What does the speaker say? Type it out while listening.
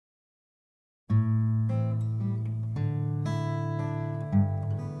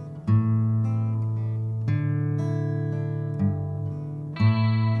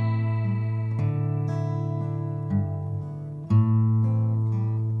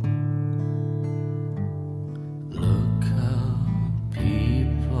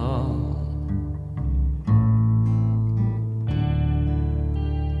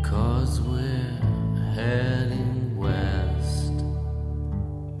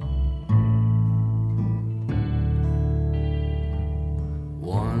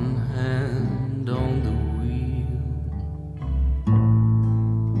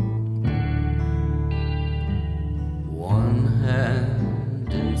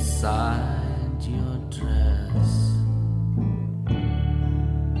inside your dress,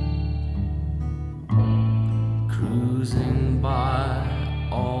 cruising by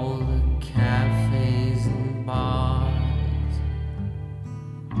all the cafes and bars,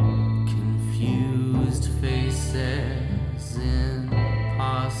 confused faces in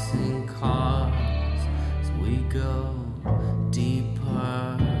passing cars as we go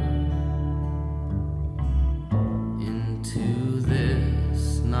deeper into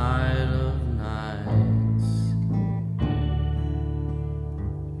this night of nights.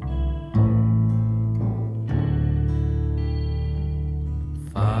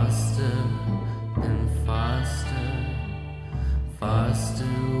 Faster and faster,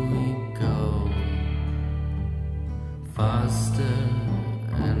 faster we go. Faster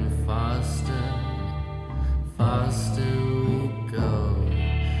and faster, faster we go.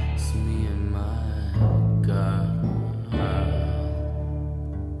 It's me and my girl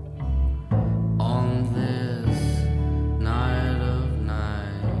on this night of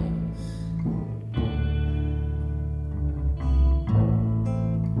nights.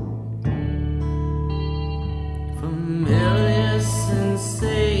 Familiar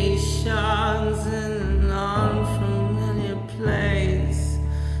sensations in an unfamiliar place.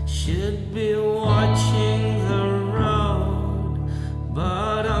 Should be watching the road,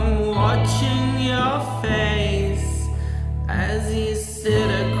 but I'm watching your face as you sit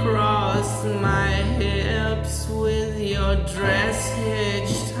across my hips with your dress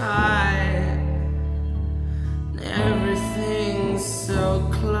hitched high.